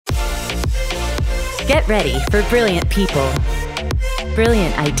Get ready for brilliant people,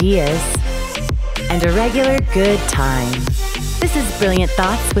 brilliant ideas, and a regular good time. This is Brilliant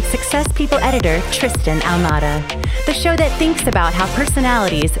Thoughts with Success People editor Tristan Ahumada, the show that thinks about how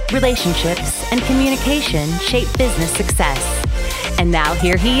personalities, relationships, and communication shape business success. And now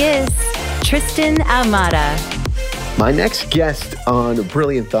here he is, Tristan Ahumada. My next guest on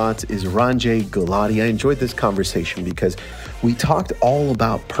Brilliant Thoughts is Ranjay Gulati. I enjoyed this conversation because we talked all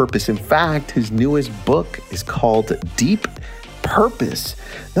about purpose. In fact, his newest book is called Deep Purpose.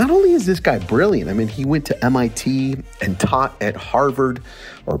 Not only is this guy brilliant, I mean, he went to MIT and taught at Harvard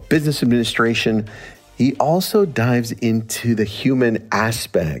or business administration. He also dives into the human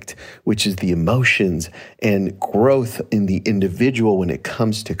aspect, which is the emotions and growth in the individual when it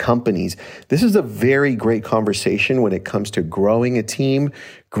comes to companies. This is a very great conversation when it comes to growing a team,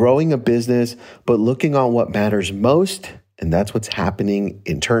 growing a business, but looking on what matters most. And that's what's happening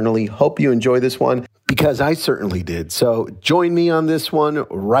internally. Hope you enjoy this one because I certainly did. So join me on this one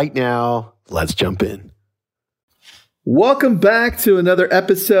right now. Let's jump in. Welcome back to another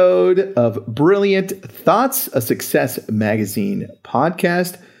episode of Brilliant Thoughts, a Success Magazine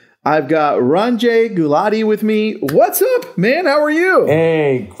podcast. I've got Ranjay Gulati with me. What's up, man? How are you?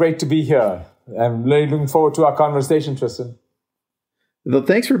 Hey, great to be here. I'm really looking forward to our conversation, Tristan. Well,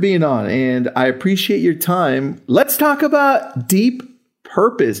 thanks for being on, and I appreciate your time. Let's talk about deep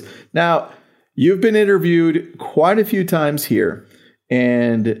purpose. Now, you've been interviewed quite a few times here,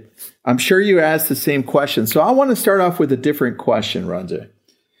 and I'm sure you asked the same question. So I want to start off with a different question, Ranjay.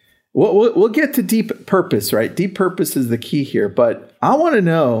 We'll get to deep purpose, right? Deep purpose is the key here, but I want to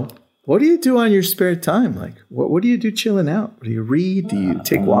know, what do you do on your spare time? Like, what do you do chilling out? Do you read? Do you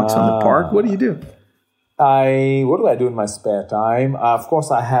take walks on the park? What do you do? What do I do in my spare time? Of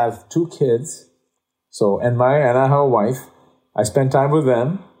course, I have 2 kids. And I have a wife. I spend time with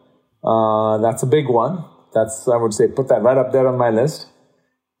them. That's a big one. I would say, put that right up there on my list.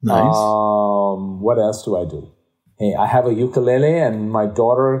 Nice. What else do I do? Hey, I have a ukulele, and my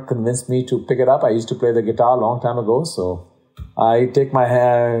daughter convinced me to pick it up. I used to play the guitar a long time ago, so I take a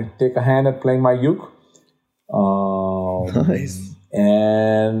hand at playing my uke. Nice.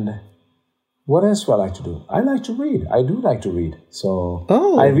 And what else do I like to do? I like to read. I do like to read. So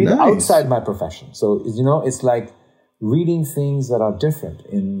I read outside my profession. So, it's like reading things that are different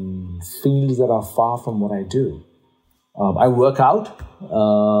in fields that are far from what I do. I work out.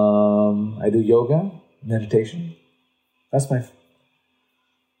 I do yoga, meditation. That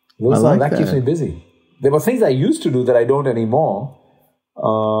keeps me busy. There were things I used to do that I don't anymore.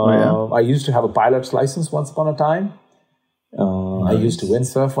 I used to have a pilot's license once upon a time. Nice. I used to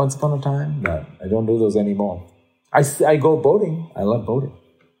windsurf once upon a time, but I don't do those anymore. I go boating. I love boating.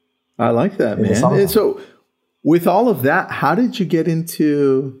 I like that, man. And so with all of that, how did you get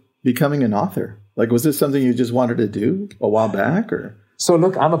into becoming an author? Like, was this something you just wanted to do a while back, or? So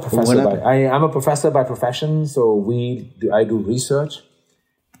look, I'm a professor. I'm a professor by profession. So I do research,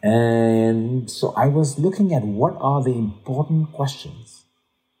 and so I was looking at what are the important questions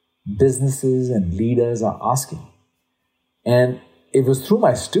businesses and leaders are asking, and it was through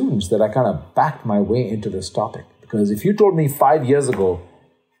my students that I kind of backed my way into this topic. Because if you told me 5 years ago,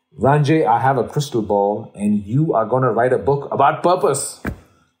 Ranjay, I have a crystal ball, and you are going to write a book about purpose,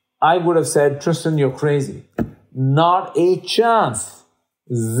 I would have said, Tristan, you're crazy. Not a chance.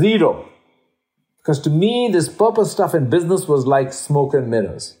 Zero. Because to me, this purpose stuff in business was like smoke and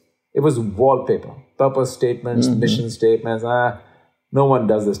mirrors. It was wallpaper. Purpose statements, mission statements. No one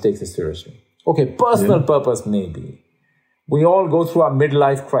does this, takes it seriously. Okay, personal purpose maybe. We all go through our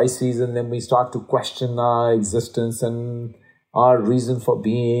midlife crises, and then we start to question our existence and our reason for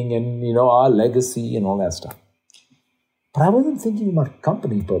being and, our legacy and all that stuff. But I wasn't thinking about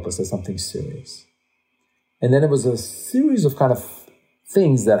company purpose as something serious. And then it was a series of kind of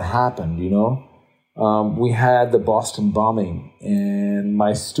things that happened, We had the Boston bombing, and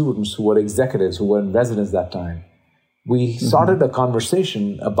my students who were executives, who were in residence that time, we started a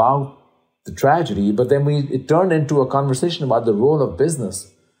conversation about the tragedy, but then it turned into a conversation about the role of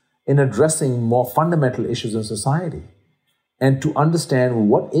business in addressing more fundamental issues in society, and to understand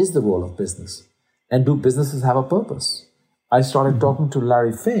what is the role of business, and do businesses have a purpose? I started talking to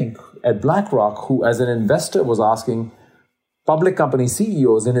Larry Fink at BlackRock, who as an investor was asking public company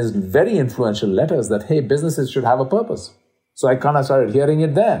CEOs in his very influential letters that, hey, businesses should have a purpose. So I kind of started hearing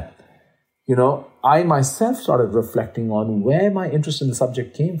it there. I myself started reflecting on where my interest in the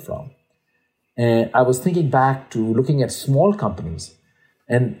subject came from. And I was thinking back to looking at small companies.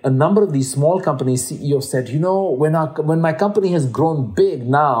 And a number of these small company CEOs said, when my company has grown big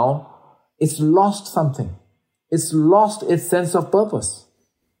now, it's lost something. It's lost its sense of purpose.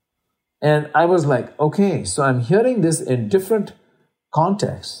 And I was like, okay, so I'm hearing this in different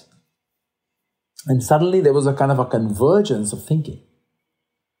contexts. And suddenly there was a kind of a convergence of thinking.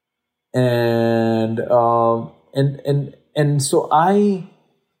 And so I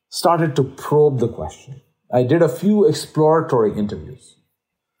started to probe the question. I did a few exploratory interviews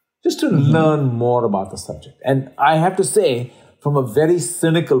just to learn more about the subject. And I have to say, from a very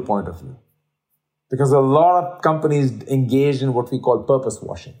cynical point of view, because a lot of companies engage in what we call purpose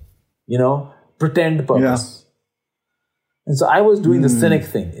washing, pretend purpose. Yeah. And so I was doing the cynic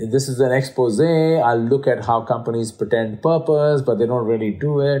thing. This is an expose. I'll look at how companies pretend purpose, but they don't really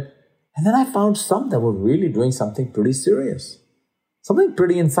do it. And then I found some that were really doing something pretty serious, something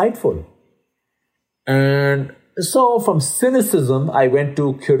pretty insightful. And so from cynicism, I went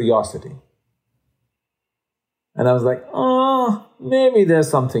to curiosity. And I was like, maybe there's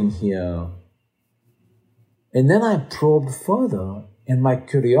something here. And then I probed further, and my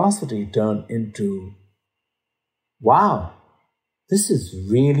curiosity turned into, wow, this is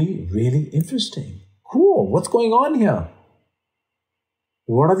really, really interesting. Cool, what's going on here?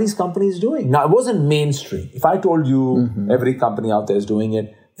 What are these companies doing? Now, it wasn't mainstream. If I told you every company out there is doing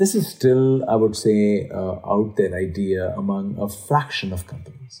it, this is still, I would say, out there idea among a fraction of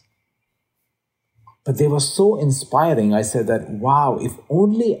companies. But they were so inspiring. I said that, wow, if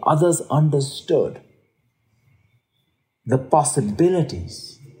only others understood the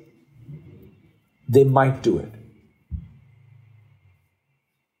possibilities, they might do it.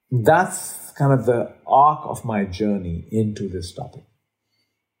 That's kind of the arc of my journey into this topic.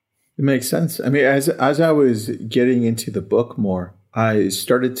 It makes sense. I mean, as I was getting into the book more, I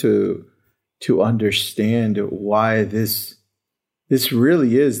started to understand why this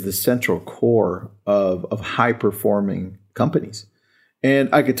really is the central core of high-performing companies.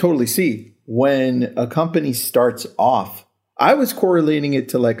 And I could totally see when a company starts off, I was correlating it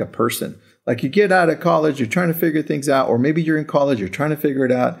to like a person. Like you get out of college, you're trying to figure things out, or maybe you're in college, you're trying to figure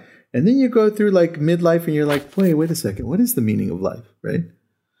it out. And then you go through like midlife and you're like, wait a second, what is the meaning of life, right?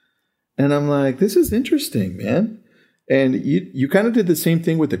 And I'm like, this is interesting, man. And you kind of did the same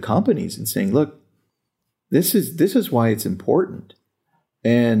thing with the companies and saying, look, this is why it's important.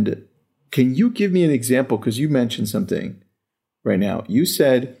 And can you give me an example? Because you mentioned something right now. You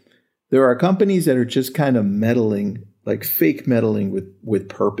said there are companies that are just kind of meddling, like fake meddling with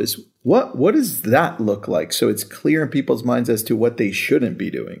purpose. What does that look like? So it's clear in people's minds as to what they shouldn't be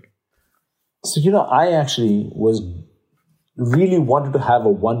doing. So, I actually really wanted to have a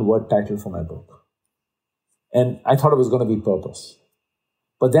one-word title for my book. And I thought it was going to be purpose.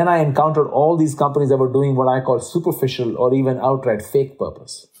 But then I encountered all these companies that were doing what I call superficial or even outright fake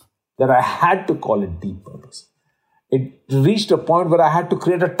purpose, that I had to call it deep purpose. It reached a point where I had to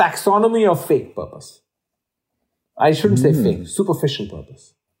create a taxonomy of fake purpose. I shouldn't say fake, superficial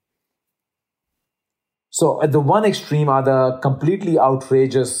purpose. So at the one extreme are the completely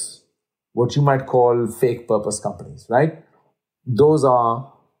outrageous, what you might call fake purpose companies, right? Those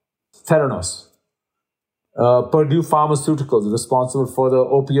are Theranos, Purdue Pharmaceuticals, responsible for the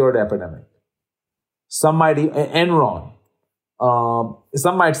opioid epidemic. Some might, Enron.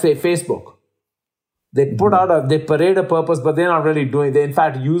 Some might say Facebook. They put out they parade a purpose, but they're not really doing. They're in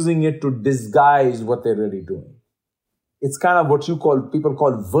fact using it to disguise what they're really doing. It's kind of what people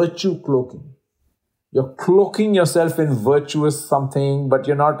call virtue cloaking. You're cloaking yourself in virtuous something, but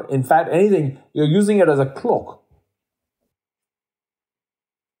you're not, in fact, anything. You're using it as a cloak.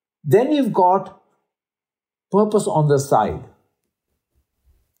 Then you've got purpose on the side.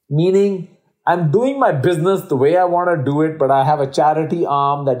 Meaning, I'm doing my business the way I want to do it, but I have a charity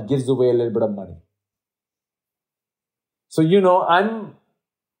arm that gives away a little bit of money. So,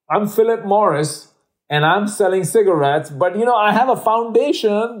 I'm Philip Morris and I'm selling cigarettes, but, I have a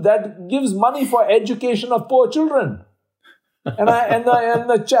foundation that gives money for education of poor children. And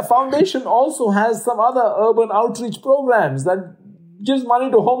the foundation also has some other urban outreach programs that gives money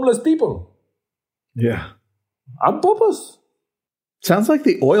to homeless people. Yeah. I'm purpose. Sounds like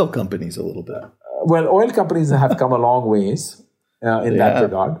the oil companies a little bit. Well, oil companies have come a long ways in that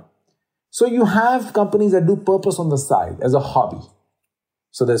regard. So you have companies that do purpose on the side as a hobby.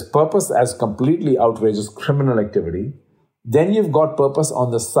 So there's purpose as completely outrageous criminal activity. Then you've got purpose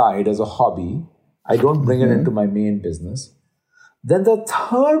on the side as a hobby. I don't bring it into my main business. Then the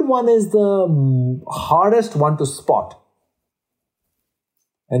third one is the hardest one to spot.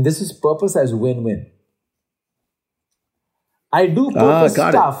 And this is purpose as win-win. I do purpose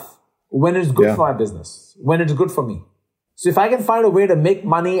stuff when it's good for my business, when it's good for me. So if I can find a way to make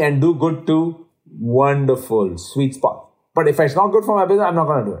money and do good too, wonderful, sweet spot. But if it's not good for my business, I'm not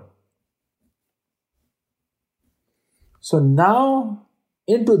going to do it. So now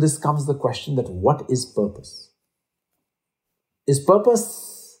into this comes the question that what is purpose? Is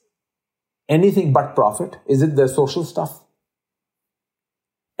purpose anything but profit? Is it the social stuff?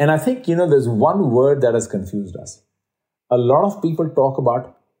 And I think, there's one word that has confused us. A lot of people talk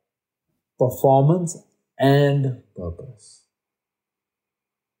about performance and purpose.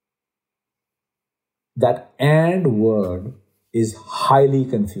 That "and" word is highly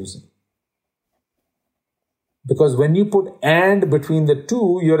confusing. Because when you put "and" between the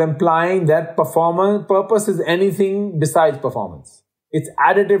two, you're implying that purpose is anything besides performance. It's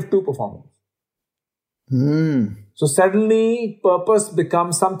additive to performance. So suddenly, purpose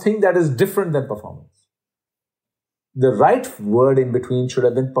becomes something that is different than performance. The right word in between should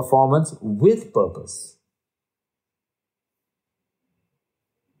have been performance with purpose.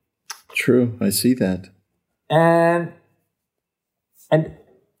 True, I see that. And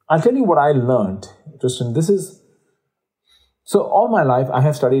I'll tell you what I learned, Tristan. So all my life I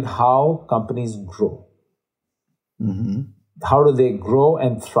have studied how companies grow. How do they grow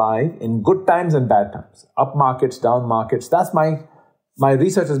and thrive in good times and bad times? Up markets, down markets. That's my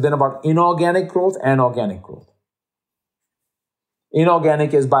research has been about inorganic growth and organic growth.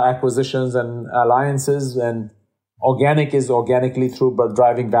 Inorganic is by acquisitions and alliances, and organic is organically through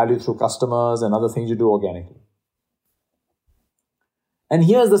driving value through customers and other things you do organically. And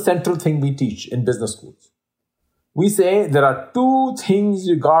here's the central thing we teach in business schools. We say there are two things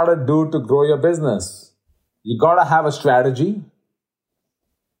you gotta do to grow your business. You gotta have a strategy,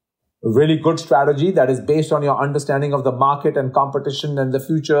 a really good strategy that is based on your understanding of the market and competition and the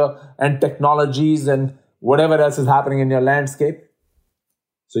future and technologies and whatever else is happening in your landscape.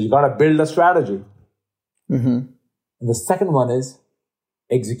 So you gotta build a strategy. And the second one is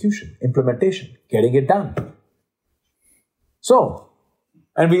execution, implementation, getting it done. So,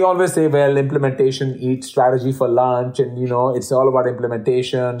 and we always say, well, implementation eats strategy for lunch, and it's all about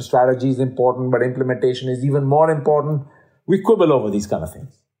implementation. Strategy is important, but implementation is even more important. We quibble over these kind of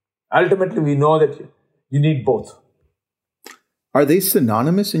things. Ultimately, we know that you need both. Are they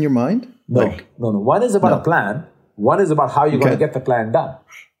synonymous in your mind? No. One is about a plan. One is about how you're going to get the plan done.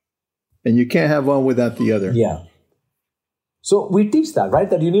 And you can't have one without the other. Yeah. So we teach that, right?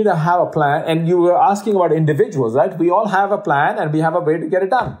 That you need to have a plan. And you were asking about individuals, right? We all have a plan and we have a way to get it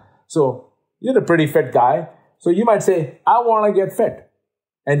done. So you're a pretty fit guy. So you might say, I want to get fit.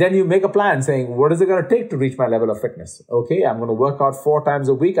 And then you make a plan saying, what is it going to take to reach my level of fitness? Okay, I'm going to work out 4 times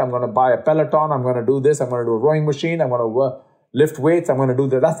a week. I'm going to buy a Peloton. I'm going to do this. I'm going to do a rowing machine. I'm going to lift weights. I'm going to do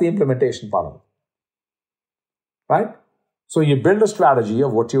that. That's the implementation part of it. Right? So you build a strategy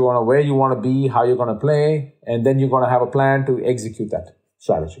of what you want to, where you want to be, how you're going to play, and then you're going to have a plan to execute that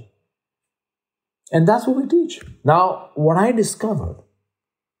strategy. And that's what we teach. Now, what I discovered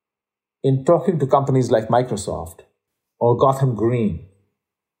in talking to companies like Microsoft or Gotham Green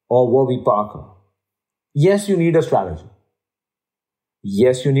or Warby Parker, yes, you need a strategy.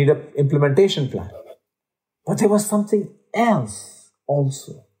 Yes, you need an implementation plan. But there was something else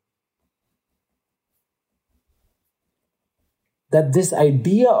also. That this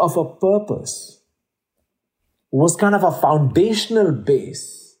idea of a purpose was kind of a foundational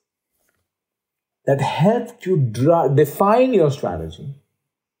base that helped you define your strategy,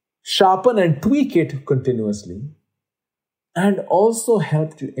 sharpen and tweak it continuously, and also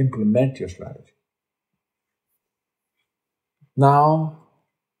helped you implement your strategy. Now,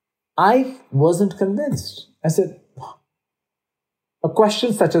 I wasn't convinced. I said, a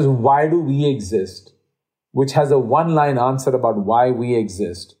question such as why do we exist, which has a one-line answer about why we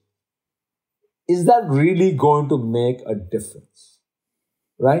exist, is that really going to make a difference?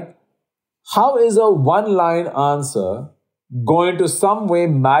 Right? How is a one-line answer going to some way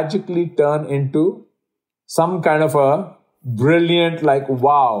magically turn into some kind of a brilliant, like,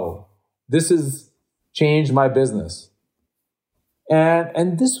 wow, this has changed my business?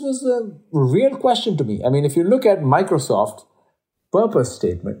 And this was a real question to me. I mean, if you look at Microsoft purpose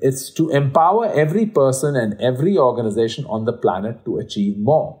statement, it's to empower every person and every organization on the planet to achieve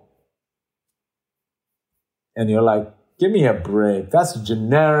more. And you're like, give me a break. That's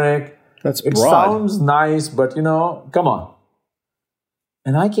generic. That's broad. It sounds nice, but come on.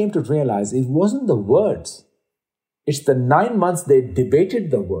 And I came to realize it wasn't the words. It's the 9 months they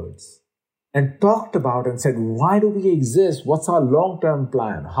debated the words and talked about and said, why do we exist? What's our long-term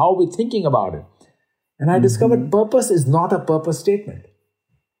plan? How are we thinking about it? And I discovered purpose is not a purpose statement.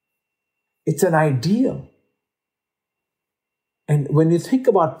 It's an ideal. And when you think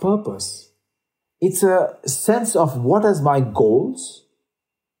about purpose, it's a sense of what is my goals.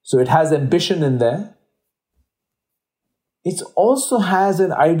 So it has ambition in there. It also has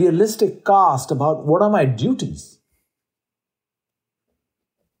an idealistic cast about what are my duties.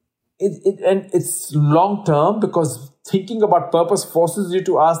 And it's long term, because thinking about purpose forces you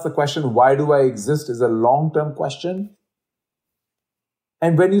to ask the question, why do I exist, is a long term question.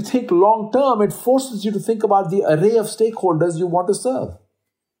 And when you think long term, it forces you to think about the array of stakeholders you want to serve.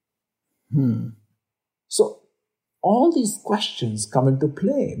 So all these questions come into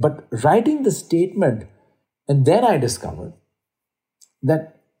play. But writing the statement, and then I discovered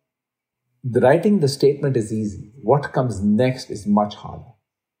that writing the statement is easy. What comes next is much harder.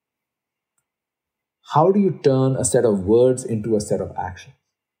 How do you turn a set of words into a set of actions?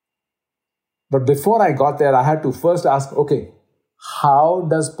 But before I got there, I had to first ask, okay, how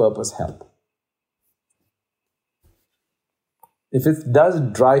does purpose help? If it does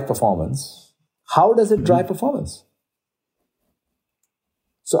drive performance, how does it drive performance?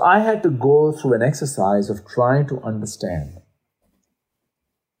 So I had to go through an exercise of trying to understand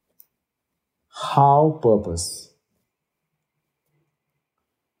how purpose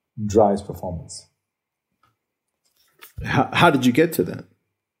drives performance. How did you get to that?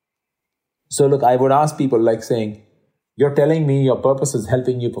 So look, I would ask people like saying, you're telling me your purpose is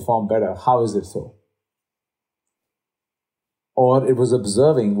helping you perform better. How is it so? Or it was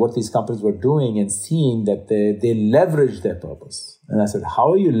observing what these companies were doing and seeing that they leveraged their purpose. And I said,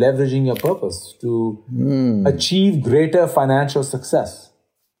 how are you leveraging your purpose to achieve greater financial success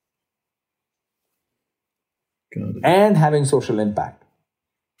and having social impact?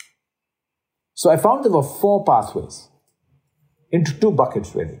 So I found there were 4 pathways into 2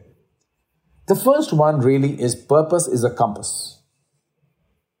 buckets really. The first one really is purpose is a compass.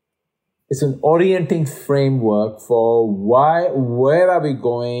 It's an orienting framework for where are we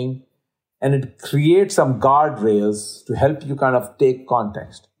going, and it creates some guardrails to help you kind of take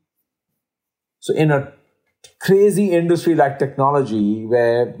context. So in a crazy industry like technology,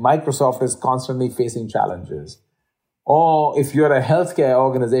 where Microsoft is constantly facing challenges, or if you're a healthcare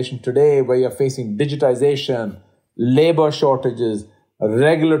organization today where you're facing digitization, labor shortages,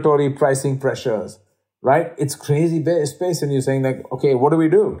 regulatory pricing pressures, right? It's crazy space, and you're saying like, okay, what do we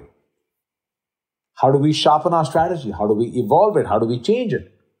do? How do we sharpen our strategy? How do we evolve it? How do we change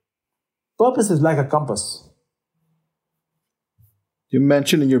it? Purpose is like a compass. You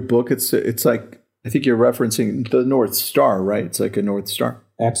mentioned in your book, it's like, I think you're referencing the North Star, right? It's like a North Star.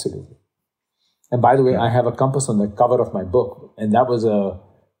 Absolutely. And by the way, I have a compass on the cover of my book, and that was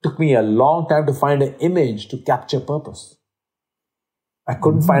took me a long time to find an image to capture purpose. I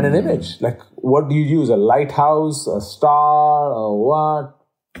couldn't find an image. Like, what do you use? A lighthouse, a star, or what?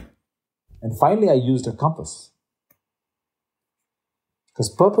 And finally, I used a compass. Because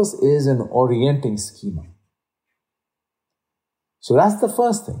purpose is an orienting schema. So that's the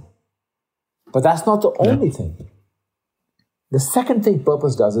first thing. But that's not the only thing. The second thing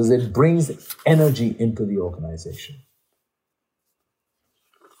purpose does is it brings energy into the organization.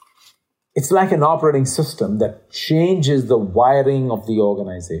 It's like an operating system that changes the wiring of the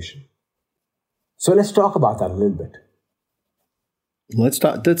organization. So let's talk about that a little bit. Let's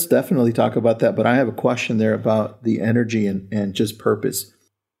definitely talk about that. But I have a question there about the energy and just purpose.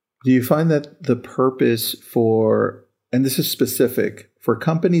 Do you find that the purpose for, and this is specific, for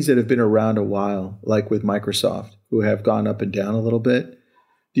companies that have been around a while, like with Microsoft, who have gone up and down a little bit,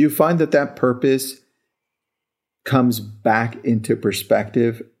 do you find that purpose comes back into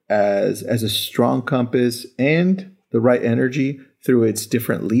perspective as a strong compass and the right energy through its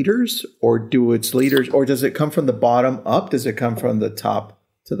different leaders, or does it come from the bottom up? Does it come from the top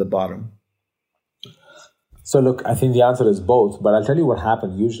to the bottom? So look, I think the answer is both, but I'll tell you what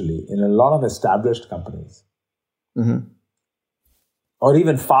happened usually in a lot of established companies, or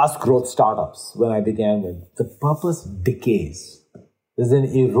even fast growth startups when I began with, the purpose decays. There's an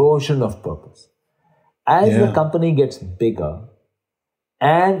erosion of purpose. As the company gets bigger,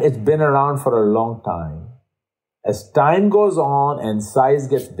 and it's been around for a long time, as time goes on and size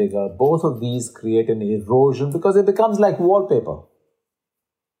gets bigger, both of these create an erosion because it becomes like wallpaper.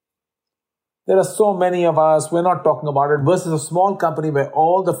 There are so many of us, we're not talking about it, versus a small company where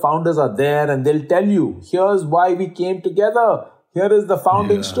all the founders are there and they'll tell you, here's why we came together. Here is the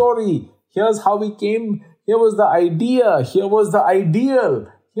founding story. Here's how we came. Here was the idea. Here was the ideal.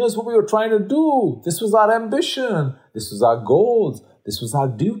 Here's what we were trying to do. This was our ambition. This was our goals. This was our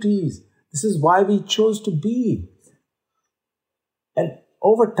duties. This is why we chose to be. And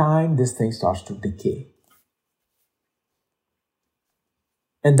over time, this thing starts to decay.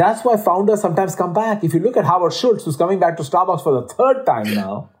 And that's why founders sometimes come back. If you look at Howard Schultz, who's coming back to Starbucks for the 3rd time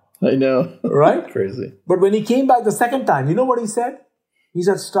now. I know. Right? Crazy. But when he came back the 2nd time, you know what he said? He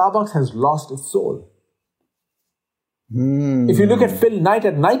said, Starbucks has lost its soul. If you look at Phil Knight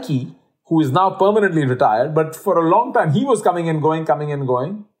at Nike, who is now permanently retired, but for a long time, he was coming and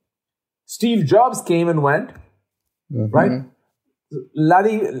going. Steve Jobs came and went, right?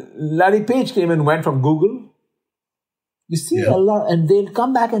 Larry Page came and went from Google. You see a lot, and they'll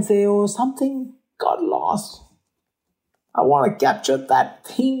come back and say, oh, something got lost. I want to capture that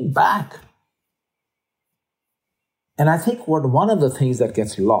thing back. And I think one of the things that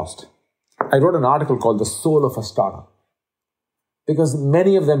gets lost, I wrote an article called The Soul of a Startup, because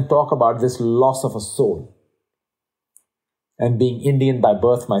many of them talk about this loss of a soul. And being Indian by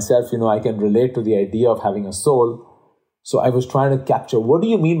birth myself, I can relate to the idea of having a soul. So I was trying to capture, what do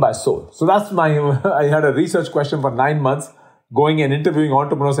you mean by soul? So that's I had a research question for 9 months, going and interviewing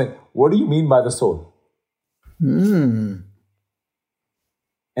entrepreneurs saying, what do you mean by the soul?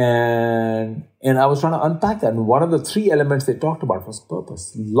 And I was trying to unpack that. And one of the 3 elements they talked about was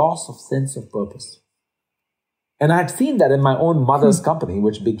purpose, loss of sense of purpose. And I had seen that in my own mother's company,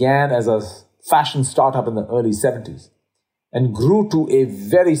 which began as a fashion startup in the early 70s and grew to a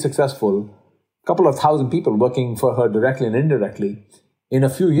very successful couple of thousand people working for her directly and indirectly in a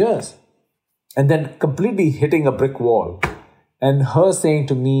few years. And then completely hitting a brick wall. And her saying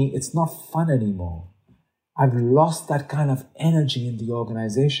to me, it's not fun anymore. I've lost that kind of energy in the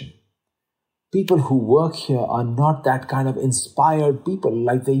organization. People who work here are not that kind of inspired people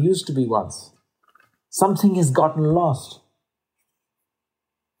like they used to be once. Something has gotten lost.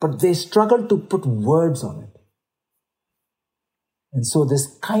 But they struggle to put words on it. And so this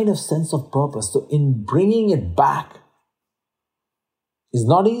kind of sense of purpose, so in bringing it back, is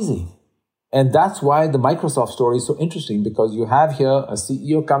not easy. And that's why the Microsoft story is so interesting, because you have here a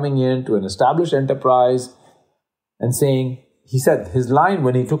CEO coming in to an established enterprise and saying, he said his line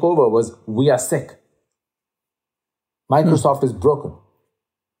when he took over was, we are sick. Microsoft is broken.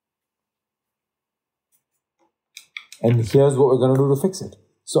 And here's what we're going to do to fix it.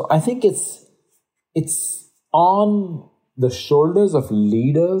 So I think it's on the shoulders of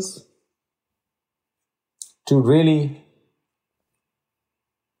leaders to really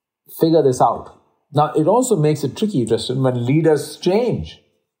figure this out. Now, it also makes it tricky, Tristan, when leaders change.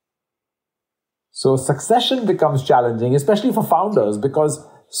 So succession becomes challenging, especially for founders, because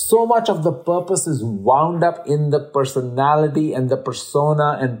so much of the purpose is wound up in the personality and the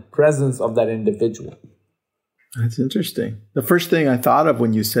persona and presence of that individual. That's interesting. The first thing I thought of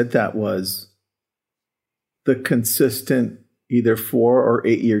when you said that was the consistent either 4 or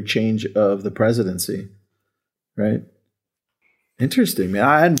 8 year change of the presidency, right? Interesting, man.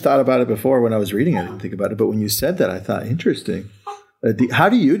 I hadn't thought about it before when I was reading it. I didn't think about it. But when you said that, I thought, interesting. How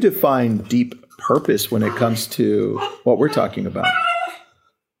do you define deep purpose when it comes to what we're talking about?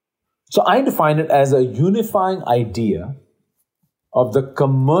 So I define it as a unifying idea of the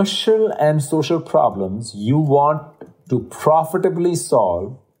commercial and social problems you want to profitably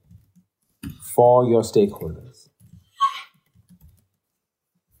solve for your stakeholders.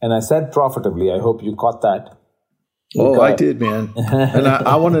 And I said profitably. I hope you caught that. I did, man. And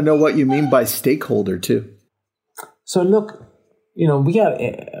I want to know what you mean by stakeholder too. So look, we are,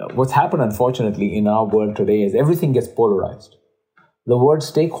 what's happened unfortunately in our world today is everything gets polarized. The word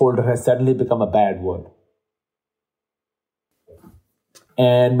stakeholder has suddenly become a bad word.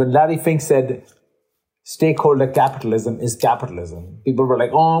 And when Larry Fink said stakeholder capitalism is capitalism, people were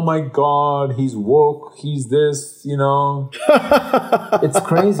like, oh my God, he's woke, he's this, It's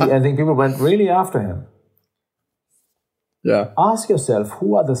crazy. I think people went really after him. Yeah. Ask yourself,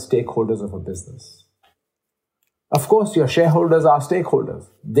 who are the stakeholders of a business? Of course, your shareholders are stakeholders.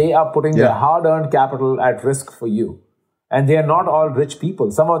 They are putting their hard-earned capital at risk for you. And they are not all rich people.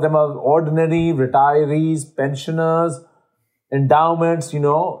 Some of them are ordinary retirees, pensioners, endowments,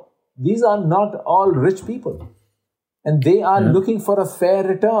 These are not all rich people. And they are looking for a fair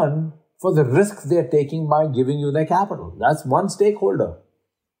return for the risk they're taking by giving you their capital. That's one stakeholder.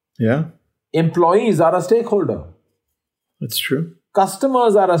 Yeah. Employees are a stakeholder. That's true.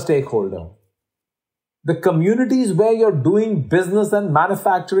 Customers are a stakeholder. The communities where you're doing business and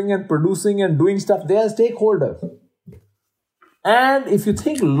manufacturing and producing and doing stuff, they are stakeholders. And if you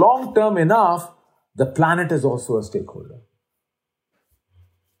think long-term enough, the planet is also a stakeholder.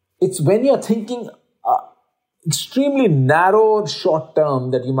 It's when you're thinking extremely narrow short-term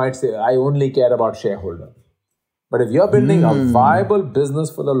that you might say, I only care about shareholders. But if you're building a viable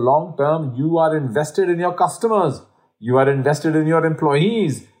business for the long term, you are invested in your customers. You are invested in your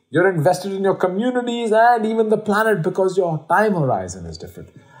employees. You're invested in your communities and even the planet because your time horizon is different.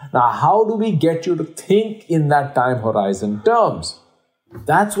 Now, how do we get you to think in that time horizon terms?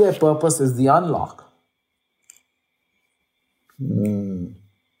 That's where purpose is the unlock.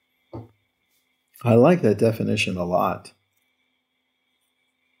 I like that definition a lot.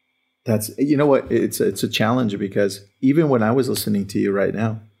 That's, what, it's a challenge because even when I was listening to you right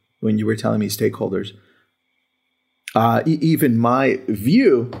now, when you were telling me stakeholders, even my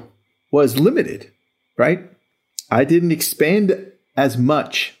view was limited, right? I didn't expand as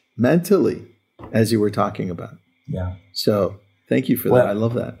much mentally as you were talking about. Yeah. So thank you for that. I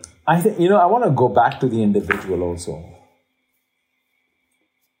love that. I think, I want to go back to the individual also.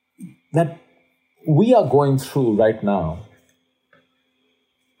 That we are going through right now.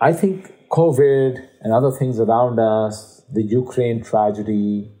 I think COVID and other things around us, the Ukraine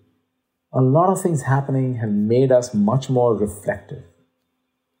tragedy, a lot of things happening have made us much more reflective.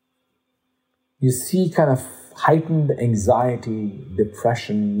 You see kind of heightened anxiety,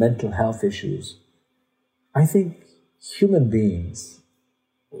 depression, mental health issues. I think human beings,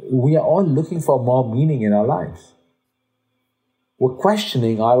 we are all looking for more meaning in our lives. We're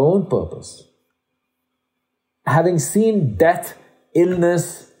questioning our own purpose. Having seen death,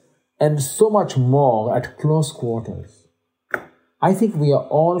 illness, and so much more at close quarters, I think we are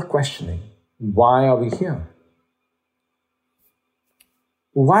all questioning, why are we here?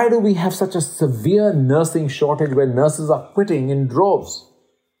 Why do we have such a severe nursing shortage where nurses are quitting in droves?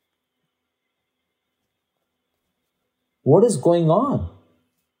 What is going on?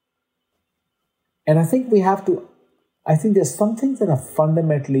 And I think there's some things that are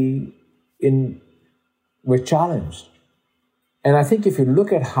fundamentally we're challenged. And I think if you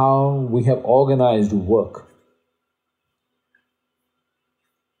look at how we have organized work,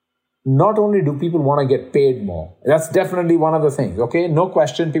 not only do people want to get paid more, that's definitely one of the things, okay? No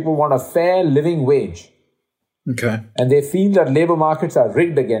question, people want a fair living wage. Okay. And they feel that labor markets are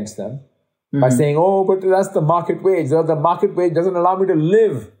rigged against them by saying, oh, but that's the market wage. The market wage doesn't allow me to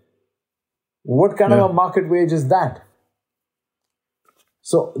live. What kind of a market wage is that?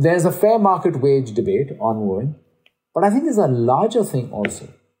 So there's a fair market wage debate ongoing. But I think there's a larger thing also,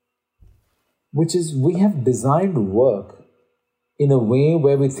 which is we have designed work in a way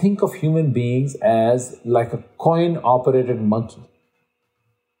where we think of human beings as like a coin-operated monkey.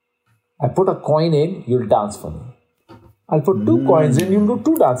 I put a coin in, you'll dance for me. I'll put 2 coins in, you'll do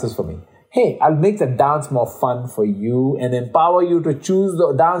 2 dances for me. Hey, I'll make the dance more fun for you and empower you to choose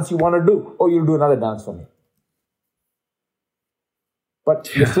the dance you want to do, or you'll do another dance for me.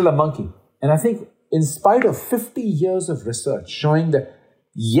 But you're still a monkey. And I think in spite of 50 years of research showing that,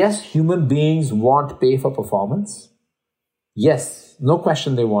 yes, human beings want pay for performance. Yes, no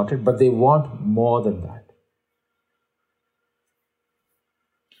question they want it, but they want more than that.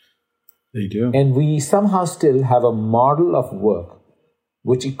 They do. And we somehow still have a model of work,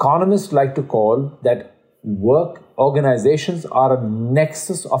 which economists like to call that work organizations are a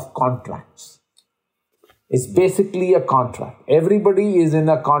nexus of contracts. It's basically a contract. Everybody is in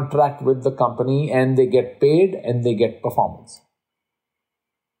a contract with the company and they get paid and they get performance.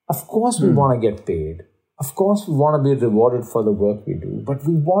 Of course we want to get paid. Of course we want to be rewarded for the work we do, but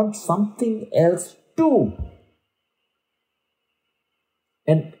we want something else too.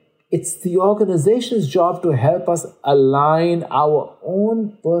 And it's the organization's job to help us align our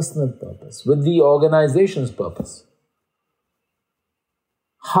own personal purpose with the organization's purpose.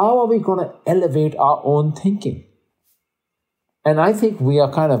 How are we going to elevate our own thinking? And I think we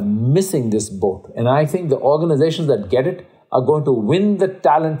are kind of missing this boat. And I think the organizations that get it are going to win the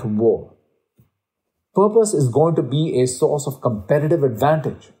talent war. Purpose is going to be a source of competitive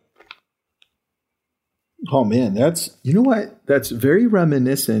advantage. Oh man, you know what? That's very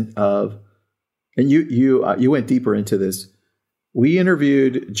reminiscent of, and you went deeper into this. We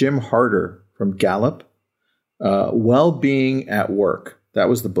interviewed Jim Harder from Gallup, Well-Being at Work. That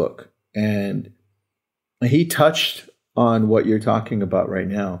was the book. And he touched on what you're talking about right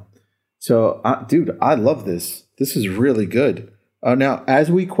now. So, dude, I love this. This is really good. Now,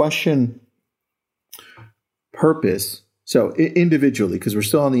 as we question purpose, so individually, because we're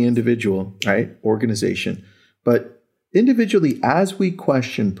still on the individual, right, organization, but individually, as we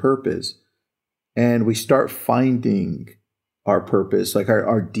question purpose and we start finding our purpose, like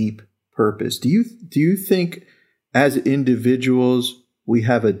our deep purpose, do you think as individuals we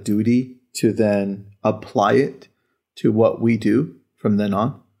have a duty to then apply it to what we do from then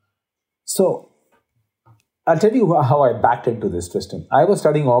on? So I'll tell you how I backed into this, Tristan. I was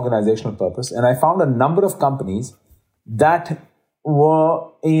studying organizational purpose and I found a number of companies that were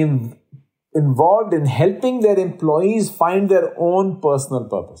involved in helping their employees find their own personal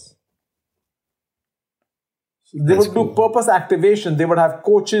purpose. They would do purpose activation. They would have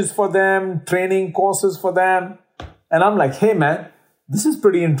coaches for them, training courses for them. And I'm like, hey man, this is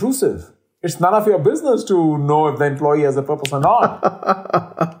pretty intrusive. It's none of your business to know if the employee has a purpose or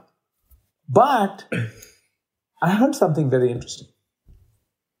not. But I heard something very interesting.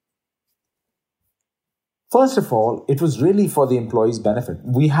 First of all, it was really for the employees' benefit.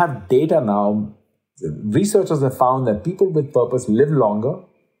 We have data now. Researchers have found that people with purpose live longer,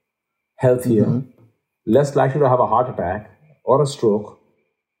 healthier, less likely to have a heart attack or a stroke,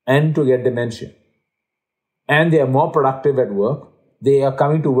 and to get dementia. And they are more productive at work. They are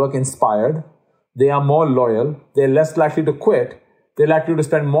coming to work inspired. They are more loyal. They're less likely to quit. They're likely to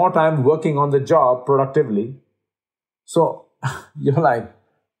spend more time working on the job productively. So you're like,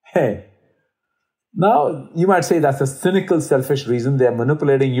 hey, now you might say that's a cynical, selfish reason. They're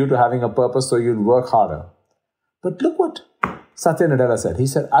manipulating you to having a purpose so you'll work harder. But look what Satya Nadella said. He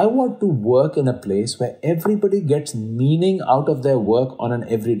said, I want to work in a place where everybody gets meaning out of their work on an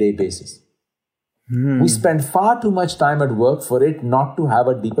everyday basis. We spend far too much time at work for it not to have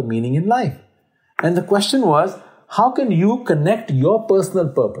a deeper meaning in life. And the question was, how can you connect your personal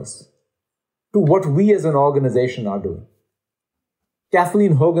purpose to what we as an organization are doing?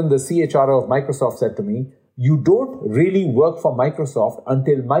 Kathleen Hogan, the CHRO of Microsoft, said to me, you don't really work for Microsoft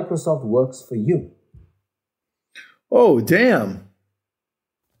until Microsoft works for you. Oh, damn.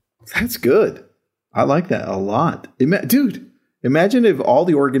 That's good. I like that a lot. Dude, imagine if all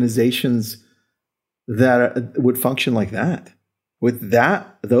the organizations that would function like that, with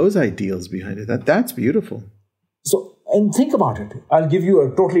those ideals behind it. That's beautiful. So, and think about it. I'll give you a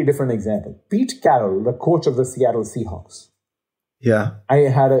totally different example. Pete Carroll, the coach of the Seattle Seahawks. Yeah.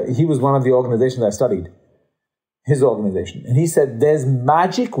 He was one of the organizations I studied, his organization. And he said, there's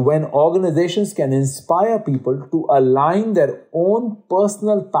magic when organizations can inspire people to align their own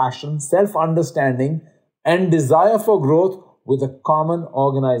personal passion, self-understanding, and desire for growth with a common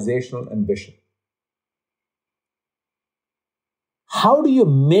organizational ambition. How do you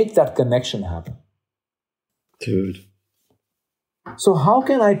make that connection happen? Dude. So how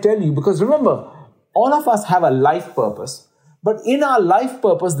can I tell you? Because remember, all of us have a life purpose. But in our life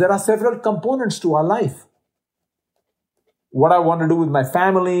purpose, there are several components to our life. What I want to do with my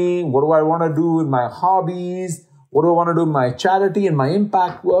family, what do I want to do with my hobbies, what do I want to do with my charity and my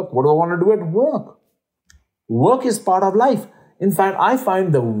impact work, what do I want to do at work? Work is part of life. In fact, I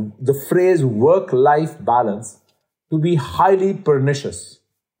find the phrase work-life balance to be highly pernicious.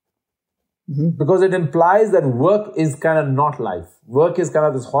 Because it implies that work is kind of not life. Work is kind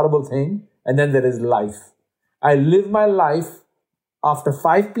of this horrible thing, and then there is life. I live my life after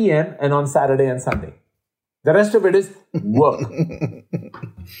 5 p.m. and on Saturday and Sunday. The rest of it is work.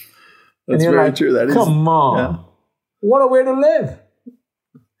 That's very like, true. Come on. Yeah. What a way to live.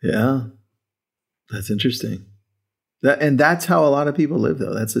 Yeah. That's interesting. And that's how a lot of people live,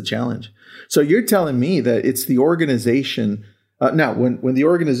 though. That's the challenge. So you're telling me that it's the organization. Now, when the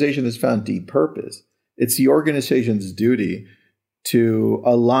organization has found deep purpose, it's the organization's duty to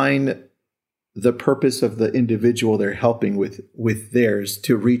align the purpose of the individual they're helping with theirs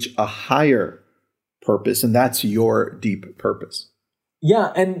to reach a higher purpose. And that's your deep purpose.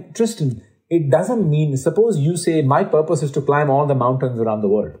 Yeah. And Tristan, it doesn't mean, suppose you say, my purpose is to climb all the mountains around the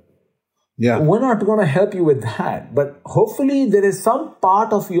world. Yeah. We're not going to help you with that. But hopefully there is some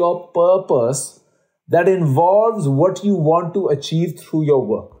part of your purpose that involves what you want to achieve through your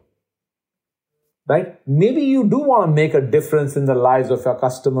work. Right? Maybe you do want to make a difference in the lives of your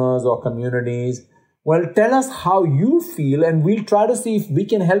customers or communities. Well, tell us how you feel and we'll try to see if we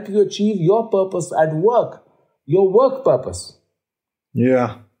can help you achieve your purpose at work, your work purpose.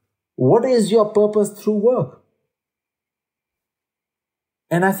 Yeah. What is your purpose through work?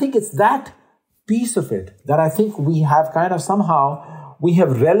 And I think it's that piece of it that I think we have kind of somehow, we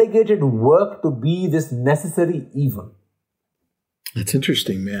have relegated work to be this necessary evil. That's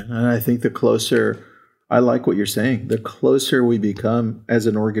interesting, man. And I think the closer, I like what you're saying, the closer we become as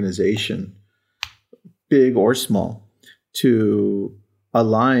an organization, big or small, to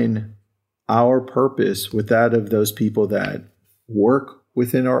align our purpose with that of those people that work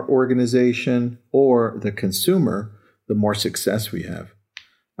within our organization or the consumer, the more success we have.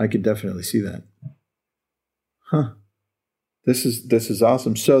 I could definitely see that. Huh. This is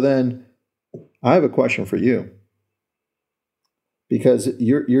awesome. So then I have a question for you. Because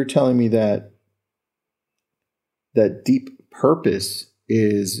you're telling me that deep purpose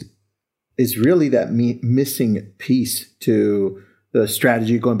is really that missing piece to the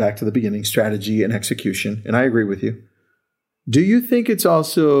strategy, going back to the beginning, strategy and execution. And I agree with you. Do you think it's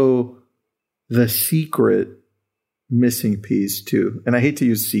also the secret missing piece too? And I hate to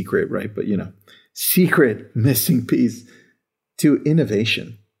use secret, right? But secret missing piece to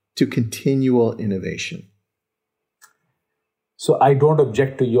innovation, to continual innovation. So I don't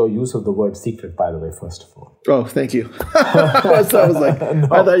object to your use of the word secret, by the way, first of all. Oh, thank you. I was like, no.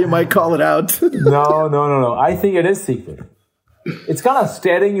 I thought you might call it out. No. I think it is secret. It's kind of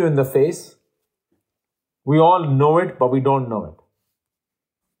staring you in the face. We all know it, but we don't know it.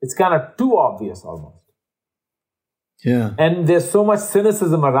 It's kind of too obvious almost. Yeah. And there's so much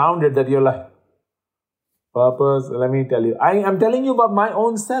cynicism around it that you're like, purpose, let me tell you. I'm telling you about my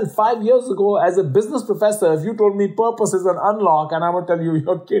own self. 5 years ago, as a business professor, if you told me purpose is an unlock, and I would tell you,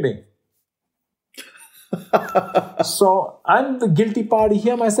 you're kidding. So I'm the guilty party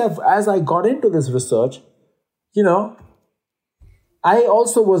here myself. As I got into this research, I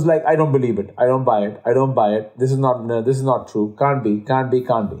also was like, I don't believe it. I don't buy it. This is not true. Can't be.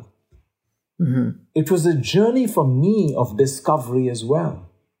 Mm-hmm. It was a journey for me of discovery as well.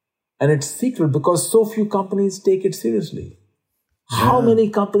 And it's secret because so few companies take it seriously. Yeah. How many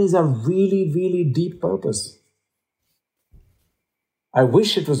companies are really, really deep purpose? I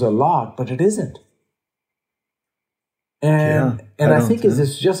wish it was a lot, but it isn't. And I think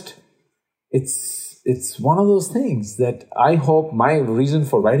it's one of those things that I hope my reason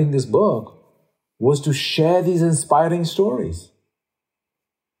for writing this book was to share these inspiring stories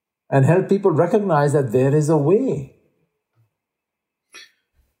and help people recognize that there is a way.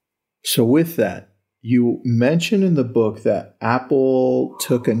 So with that, you mentioned in the book that Apple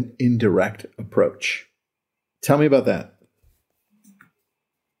took an indirect approach. Tell me about that.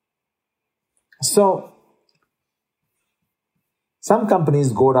 So, some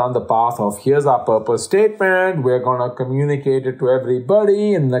companies go down the path of, here's our purpose statement, we're going to communicate it to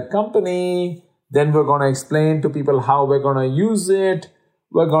everybody in the company, then we're going to explain to people how we're going to use it,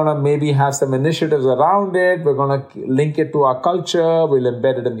 we're going to maybe have some initiatives around it, we're going to link it to our culture, we'll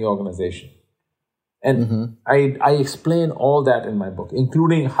embed it in the organization. And I explain all that in my book,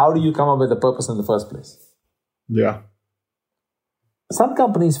 including how do you come up with a purpose in the first place. Yeah. Some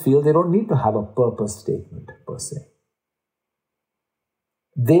companies feel they don't need to have a purpose statement per se.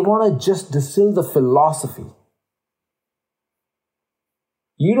 They want to just distill the philosophy.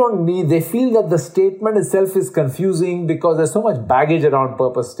 They feel that the statement itself is confusing because there's so much baggage around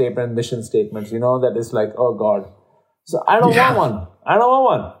purpose statement, mission statements, that it's like, oh God. So I don't want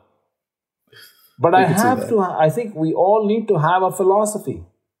one. But I think we all need to have a philosophy,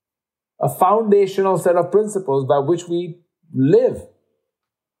 a foundational set of principles by which we live.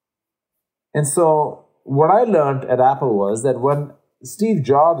 And so what I learned at Apple was that when Steve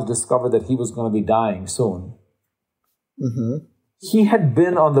Jobs discovered that he was going to be dying soon, he had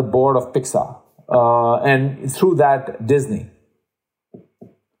been on the board of Pixar and through that Disney.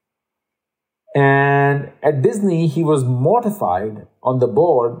 And at Disney, he was mortified on the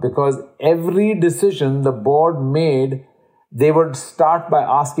board because every decision the board made, they would start by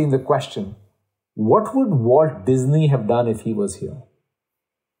asking the question, what would Walt Disney have done if he was here?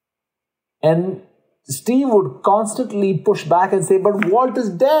 And Steve would constantly push back and say, but Walt is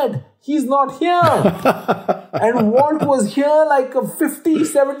dead. He's not here. And Walt was here like 50,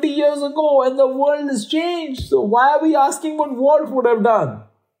 70 years ago and the world has changed. So why are we asking what Walt would have done?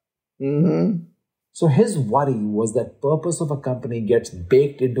 So his worry was that purpose of a company gets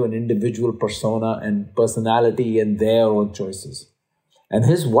baked into an individual persona and personality and their own choices. And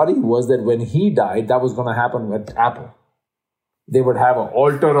his worry was that when he died, that was going to happen with Apple. They would have an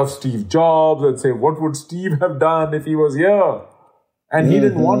altar of Steve Jobs and say, what would Steve have done if he was here? And he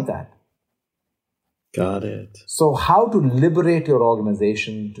didn't want that. Got it. So how to liberate your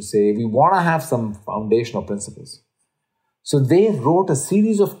organization to say, we want to have some foundational principles. So they wrote a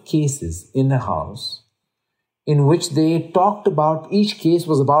series of cases in a house in which they talked about, each case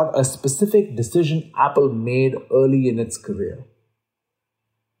was about a specific decision Apple made early in its career.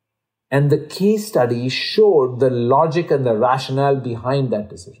 And the case study showed the logic and the rationale behind that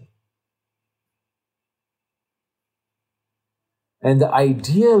decision. And the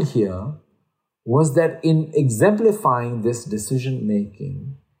ideal here was that in exemplifying this decision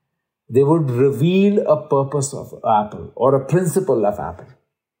making, they would reveal a purpose of Apple or a principle of Apple.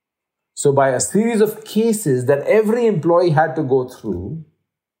 So by a series of cases that every employee had to go through,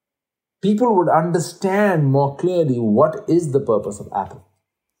 people would understand more clearly what is the purpose of Apple.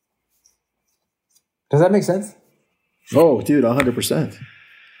 Does that make sense? Oh, dude, 100%.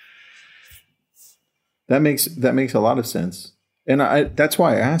 That makes a lot of sense. And that's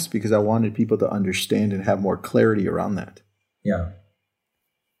why I asked, because I wanted people to understand and have more clarity around that. Yeah.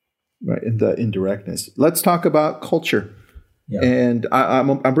 Right, in the indirectness. Let's talk about culture. Yeah. And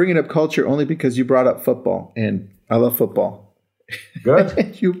I'm bringing up culture only because you brought up football, and I love football.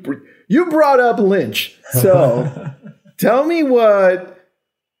 Good. You brought up Lynch. So tell me what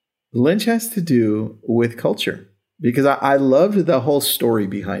Lynch has to do with culture, because I loved the whole story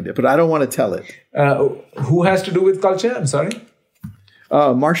behind it, but I don't want to tell it. Who has to do with culture? I'm sorry?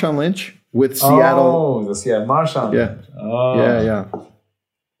 Marshawn Lynch with Seattle. Oh, the Seattle Marshawn. Yeah. Oh. Yeah.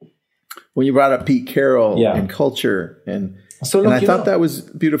 when you brought up Pete Carroll and culture, and I thought that was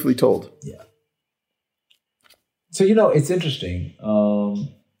beautifully told. Yeah. So, it's interesting.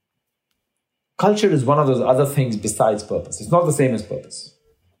 Culture is one of those other things besides purpose. It's not the same as purpose.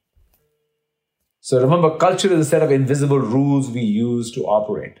 So remember, culture is a set of invisible rules we use to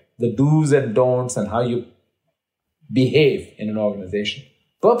operate. The do's and don'ts and how you behave in an organization.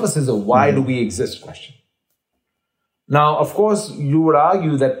 Purpose is a why do we exist question. Now, of course, you would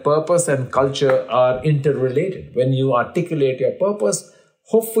argue that purpose and culture are interrelated. When you articulate your purpose,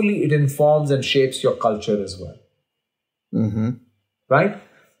 hopefully it informs and shapes your culture as well. Right?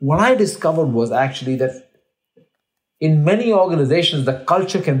 What I discovered was actually that in many organizations, the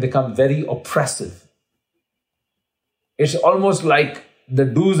culture can become very oppressive. It's almost like the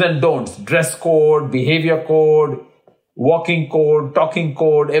do's and don'ts, dress code, behavior code, walking code, talking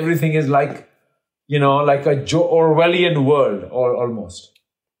code, everything is like, like a Orwellian world or almost.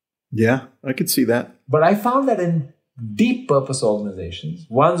 Yeah, I could see that. But I found that in deep purpose organizations,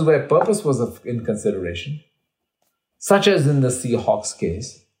 ones where purpose was in consideration, such as in the Seahawks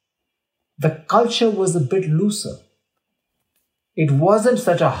case, the culture was a bit looser. It wasn't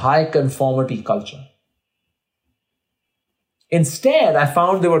such a high conformity culture. Instead, I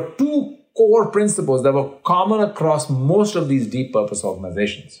found there were two core principles that were common across most of these deep purpose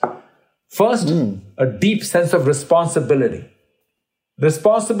organizations. First, a deep sense of responsibility.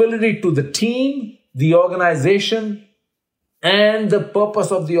 Responsibility to the team, the organization, and the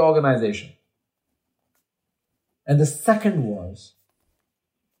purpose of the organization. And the second was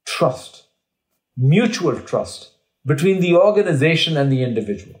trust, mutual trust between the organization and the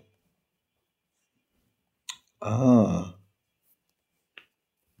individual.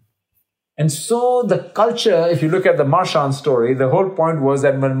 And so the culture, if you look at the Marshawn story, the whole point was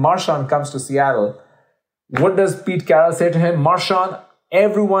that when Marshawn comes to Seattle, what does Pete Carroll say to him? Marshawn,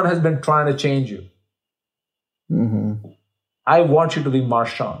 everyone has been trying to change you. I want you to be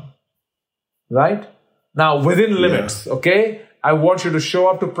Marshawn. Right? Now, within limits, okay? I want you to show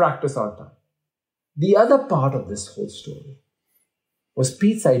up to practice on time. The other part of this whole story was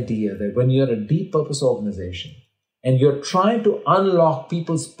Pete's idea that when you're a deep purpose organization and you're trying to unlock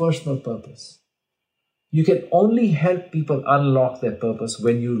people's personal purpose, you can only help people unlock their purpose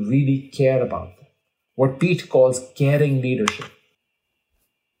when you really care about them. What Pete calls caring leadership.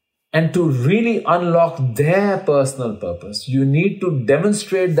 And to really unlock their personal purpose, you need to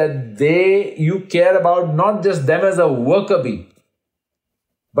demonstrate that you care about not just them as a worker bee,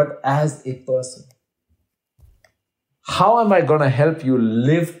 but as a person. How am I going to help you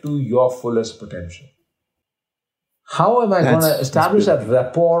live to your fullest potential? How am I going to establish that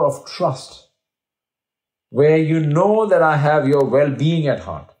rapport of trust where you know that I have your well-being at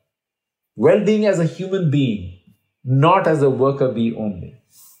heart? Well-being as a human being, not as a worker bee only.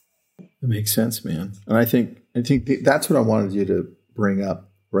 That makes sense, man. And I think that's what I wanted you to bring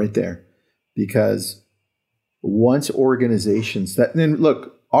up right there. Because once organizations then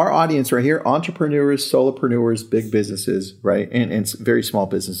look, our audience right here, entrepreneurs, solopreneurs, big businesses, right? And very small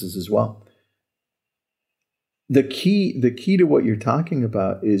businesses as well. The key to what you're talking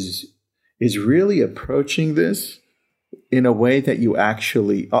about is really approaching this in a way that you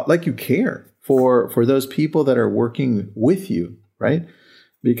actually, like you care for those people that are working with you, right?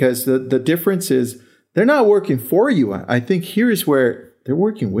 Because the difference is they're not working for you. I think here's where they're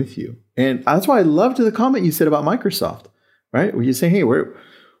working with you. And that's why I loved the comment you said about Microsoft, right? Where you say, hey,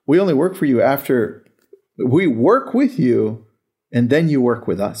 we only work for you after we work with you and then you work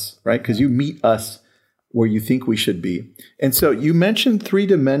with us, right? Because you meet us where you think we should be. And so you mentioned 3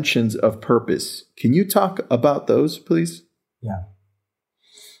 dimensions of purpose. Can you talk about those, please? Yeah.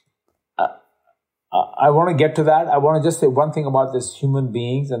 I want to get to that. I want to just say one thing about this human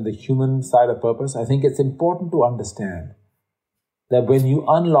beings and the human side of purpose. I think it's important to understand that when you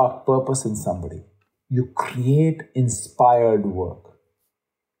unlock purpose in somebody, you create inspired work.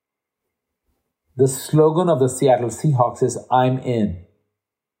 The slogan of the Seattle Seahawks is, I'm in.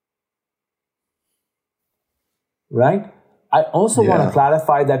 Right? I also want to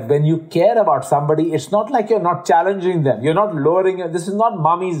clarify that when you care about somebody, it's not like you're not challenging them. You're not lowering it. This is not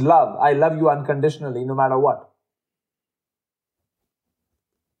mommy's love. I love you unconditionally, no matter what.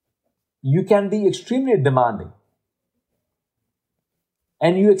 You can be extremely demanding.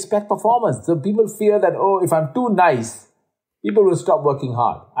 And you expect performance. So people fear that, if I'm too nice, people will stop working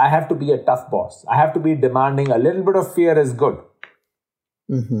hard. I have to be a tough boss. I have to be demanding. A little bit of fear is good.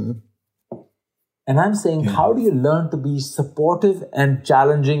 Mm-hmm. And I'm saying, how do you learn to be supportive and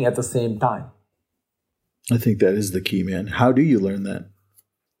challenging at the same time? I think that is the key, man. How do you learn that?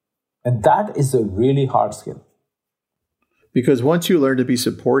 And that is a really hard skill. Because once you learn to be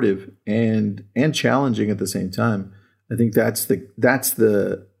supportive and challenging at the same time, I think that's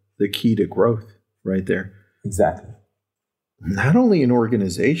the key to growth right there. Exactly. Not only in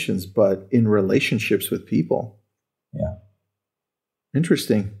organizations, but in relationships with people. Yeah.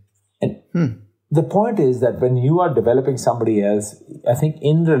 Interesting. And the point is that when you are developing somebody else, I think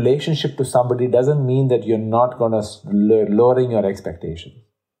in relationship to somebody doesn't mean that you're not going to lowering your expectations.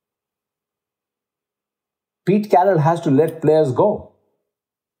 Pete Carroll has to let players go.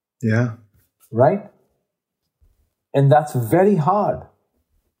 Yeah. Right? And that's very hard.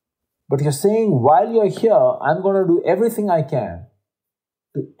 But you're saying, while you're here, I'm going to do everything I can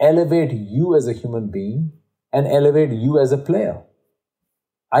to elevate you as a human being and elevate you as a player.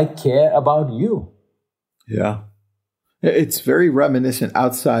 I care about you. Yeah. It's very reminiscent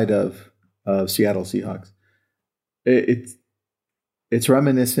outside of Seattle Seahawks. It's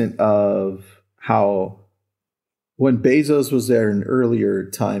reminiscent of how when Bezos was there in earlier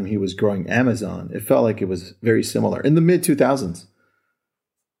time, he was growing Amazon. It felt like it was very similar in the mid 2000s,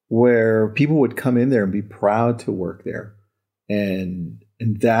 where people would come in there and be proud to work there. And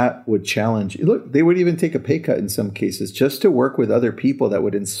that would challenge. Look, they would even take a pay cut in some cases just to work with other people that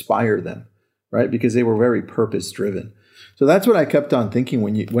would inspire them, right? Because they were very purpose driven. So that's what I kept on thinking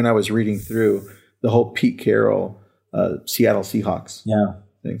when I was reading through the whole Pete Carroll, Seattle Seahawks. Yeah.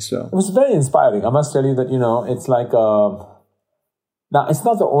 thing. So it was very inspiring. I must tell you that, it's like, now it's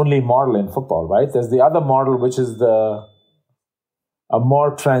not the only model in football, right? There's the other model, which is a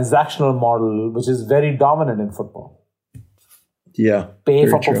more transactional model, which is very dominant in football. Yeah. Pay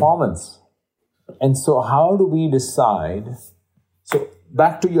for true. performance. And so how do we decide? So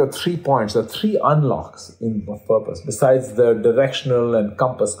back to your 3 points, the 3 unlocks in purpose, besides the directional and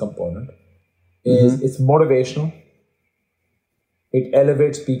compass component, is it's motivational. It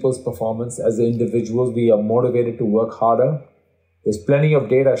elevates people's performance as individuals. We are motivated to work harder. There's plenty of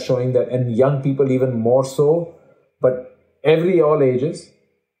data showing that, and young people even more so, but all ages.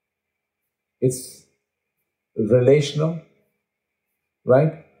 It's relational,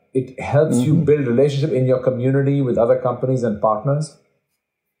 right? It helps you build relationship in your community with other companies and partners.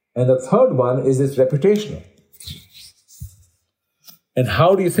 And the third one is it's reputational. And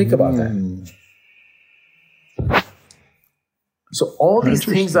how do you think about that? So all these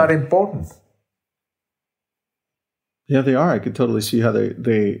things are important. Yeah, they are. I could totally see how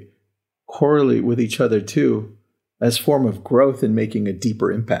they correlate with each other too, as form of growth and making a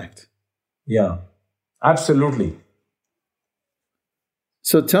deeper impact. Yeah, absolutely.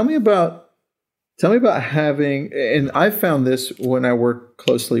 So tell me about having, and I found this when I work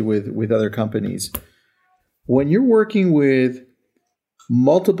closely with other companies. When you're working with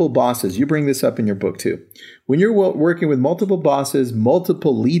multiple bosses, you bring this up in your book too. When you're working with multiple bosses,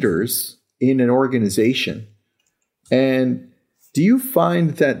 multiple leaders in an organization, and do you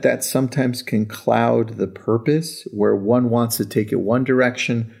find that sometimes can cloud the purpose, where one wants to take it one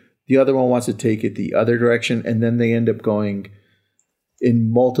direction, the other one wants to take it the other direction, and then they end up going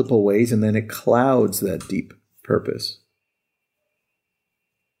in multiple ways, and then it clouds that deep purpose?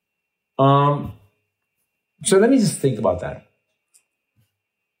 So let me just think about that.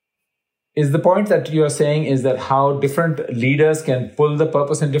 Is the point that you're saying is that how different leaders can pull the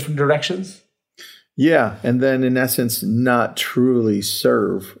purpose in different directions? Yeah, and then in essence, not truly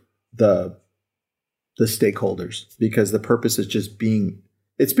serve the stakeholders, because the purpose is just being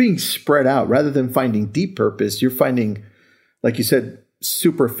spread out. Rather than finding deep purpose, you're finding, like you said,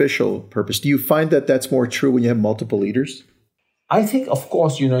 superficial purpose. Do you find that that's more true when you have multiple leaders? I think, of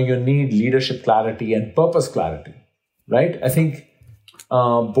course, you need leadership clarity and purpose clarity, right? I think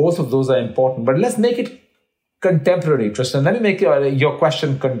both of those are important. But let's make it contemporary, Tristan. Let me make your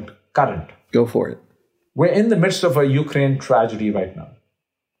question current. Go for it. We're in the midst of a Ukraine tragedy right now.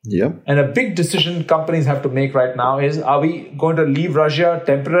 Yep. And a big decision companies have to make right now is, are we going to leave Russia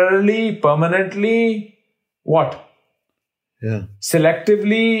temporarily, permanently? What? Yeah.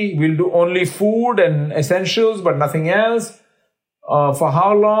 Selectively, we'll do only food and essentials, but nothing else. For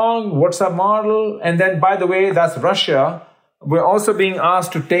how long? What's our model? And then, by the way, that's Russia. We're also being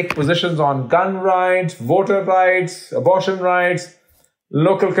asked to take positions on gun rights, voter rights, abortion rights,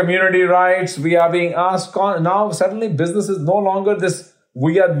 local community rights. We are being asked now, suddenly business is no longer this,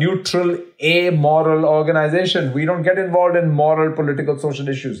 we are neutral, amoral organization. We don't get involved in moral, political, social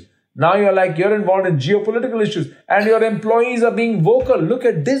issues. Now you're involved in geopolitical issues, and your employees are being vocal. Look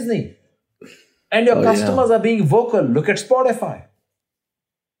at Disney. And your customers are being vocal. Look at Spotify.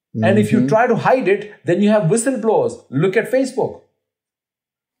 And if you try to hide it, then you have whistleblowers. Look at Facebook.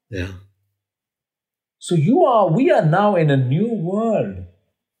 Yeah. So we are now in a new world.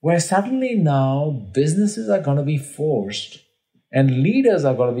 where suddenly now businesses are going to be forced and leaders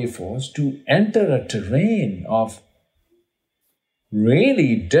are going to be forced to enter a terrain of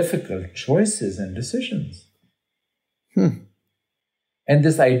really difficult choices and decisions. And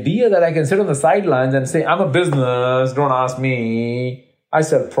this idea that I can sit on the sidelines and say, I'm a business, don't ask me, I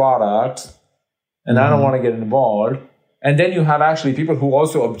sell products, and I don't want to get involved. And then you have actually people who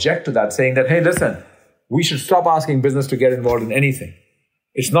also object to that, saying that, hey, listen, we should stop asking business to get involved in anything.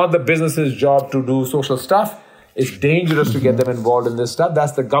 It's not the business's job to do social stuff. It's dangerous to get them involved in this stuff.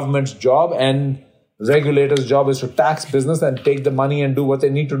 That's the government's job, and regulators' job is to tax business and take the money and do what they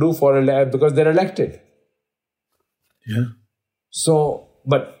need to do because they're elected. Yeah. So,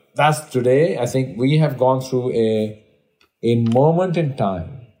 but that's today. I think we have gone through a moment in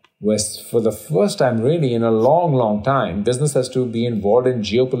time where, for the first time really in a long, long time, business has to be involved in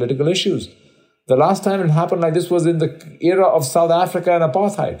geopolitical issues. The last time it happened like this was in the era of South Africa and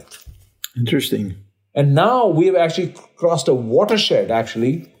apartheid. Interesting. And now we've actually crossed a watershed,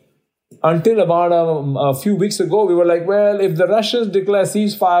 actually. Until about a few weeks ago, we were like, well, if the Russians declare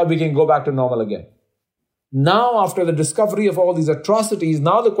ceasefire, we can go back to normal again. Now, after the discovery of all these atrocities,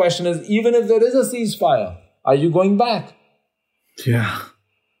 now the question is, even if there is a ceasefire, are you going back? Yeah.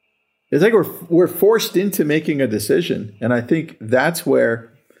 It's like we're forced into making a decision. And I think that's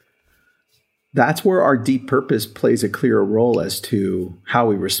where our deep purpose plays a clearer role as to how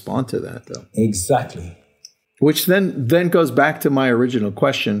we respond to that, though. Exactly. Which then goes back to my original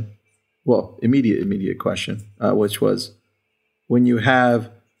question, well, immediate question, which was when you have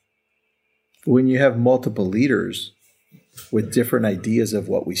multiple leaders with different ideas of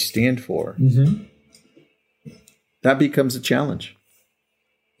what we stand for, that becomes a challenge.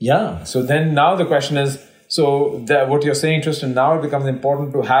 Yeah. So then now the question is, so that what you're saying, Tristan, now it becomes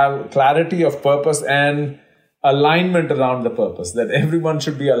important to have clarity of purpose and alignment around the purpose, that everyone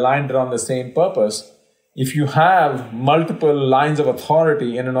should be aligned around the same purpose. If you have multiple lines of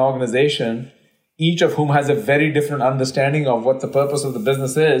authority in an organization, each of whom has a very different understanding of what the purpose of the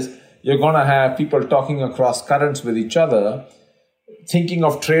business is, you're going to have people talking across currents with each other, thinking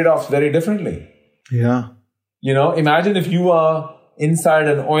of trade-offs very differently. Yeah. You know, imagine if you are inside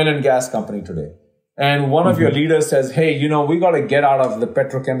an oil and gas company today, and one of your leaders says, hey, you know, we got to get out of the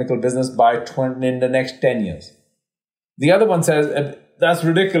petrochemical business in the next 10 years. The other one says, that's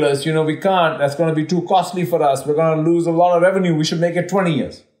ridiculous. You know, we can't. That's going to be too costly for us. We're going to lose a lot of revenue. We should make it 20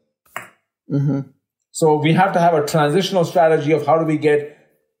 years. So we have to have a transitional strategy of how do we get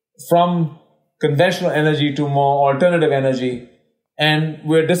from conventional energy to more alternative energy. And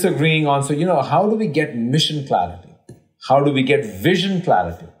we're disagreeing on, so, you know, how do we get mission clarity? How do we get vision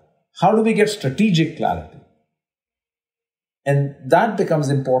clarity? How do we get strategic clarity? And that becomes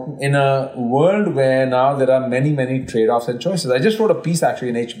important in a world where now there are many, many trade-offs and choices. I just wrote a piece actually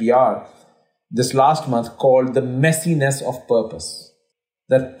in HBR this last month called The Messiness of Purpose.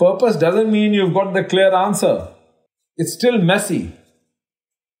 That purpose doesn't mean you've got the clear answer. It's still messy.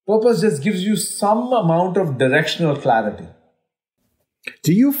 Purpose just gives you some amount of directional clarity.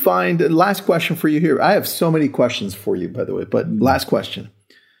 Do you find, last question for you here, I have so many questions for you, by the way, but last question.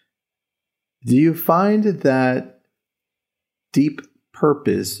 Do you find that deep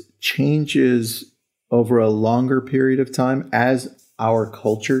purpose changes over a longer period of time as our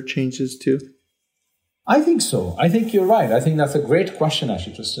culture changes too? I think so. I think you're right. I think that's a great question,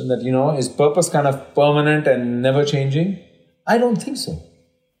 actually, Tristan, that, you know, is purpose kind of permanent and never changing? I don't think so.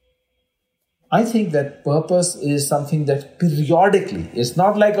 I think that purpose is something that periodically, it's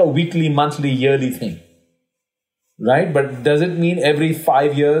not like a weekly, monthly, yearly thing, right? But does it mean every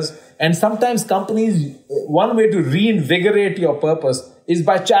 5 years? And sometimes companies, one way to reinvigorate your purpose is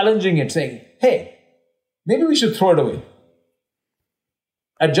by challenging it, saying, hey, maybe we should throw it away.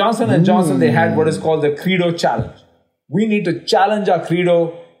 At Johnson & Johnson, they had what is called the Credo Challenge. We need to challenge our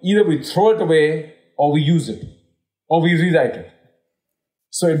Credo. Either we throw it away or we use it or we rewrite it.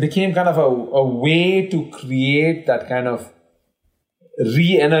 So it became kind of a way to create that kind of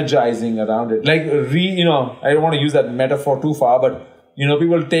re-energizing around it. Like, you know, I don't want to use that metaphor too far, but, you know,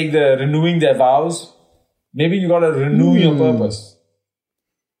 people take the renewing their vows. Maybe you got to renew your purpose.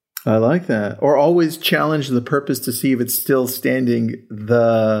 I like that. Or always challenge the purpose to see if it's still standing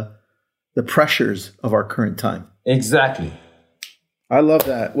the pressures of our current time. Exactly. I love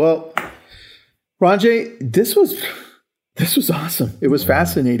that. Well, Ranjay, this was awesome. It was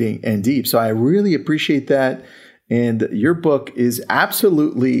fascinating and deep. So I really appreciate that. And your book is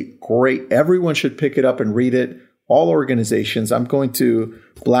absolutely great. Everyone should pick it up and read it. All organizations. I'm going to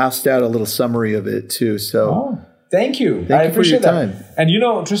blast out a little summary of it too. So thank you. I appreciate that. And you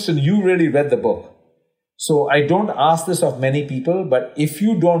know, Tristan, you really read the book. So I don't ask this of many people, but if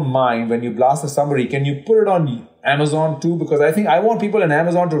you don't mind, when you blast a summary, can you put it on Amazon too? Because I think I want people in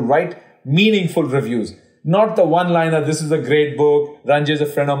Amazon to write meaningful reviews, not the one-liner, this is a great book, Ranjay is a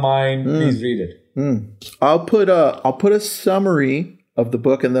friend of mine, please read it. I'll put a summary of the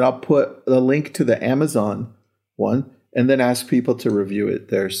book, and then I'll put the link to the Amazon one, and then ask people to review it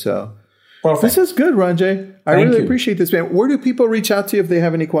there. So perfect. This is good, Ranjay. I really appreciate this, man. Where do people reach out to you if they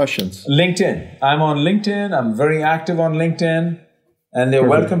have any questions? LinkedIn. I'm on LinkedIn. I'm very active on LinkedIn. And they're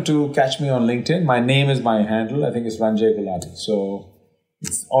welcome to catch me on LinkedIn. My name is my handle. I think it's Ranjay Gulati. So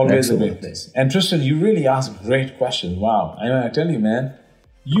it's always a great place. And Tristan, you really ask great questions. Wow. I tell you, man,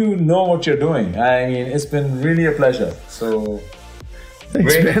 you know what you're doing. I mean, it's been really a pleasure. So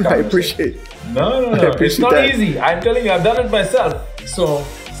thanks, man. I appreciate it. No. It's not easy. I'm telling you, I've done it myself. So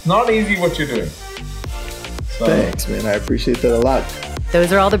it's not easy what you're doing. So. Thanks, man. I appreciate that a lot.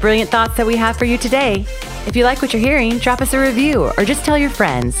 Those are all the brilliant thoughts that we have for you today. If you like what you're hearing, drop us a review or just tell your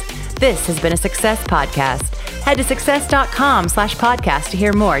friends. This has been a Success Podcast. Head to success.com/podcast to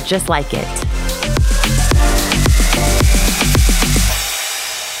hear more just like it.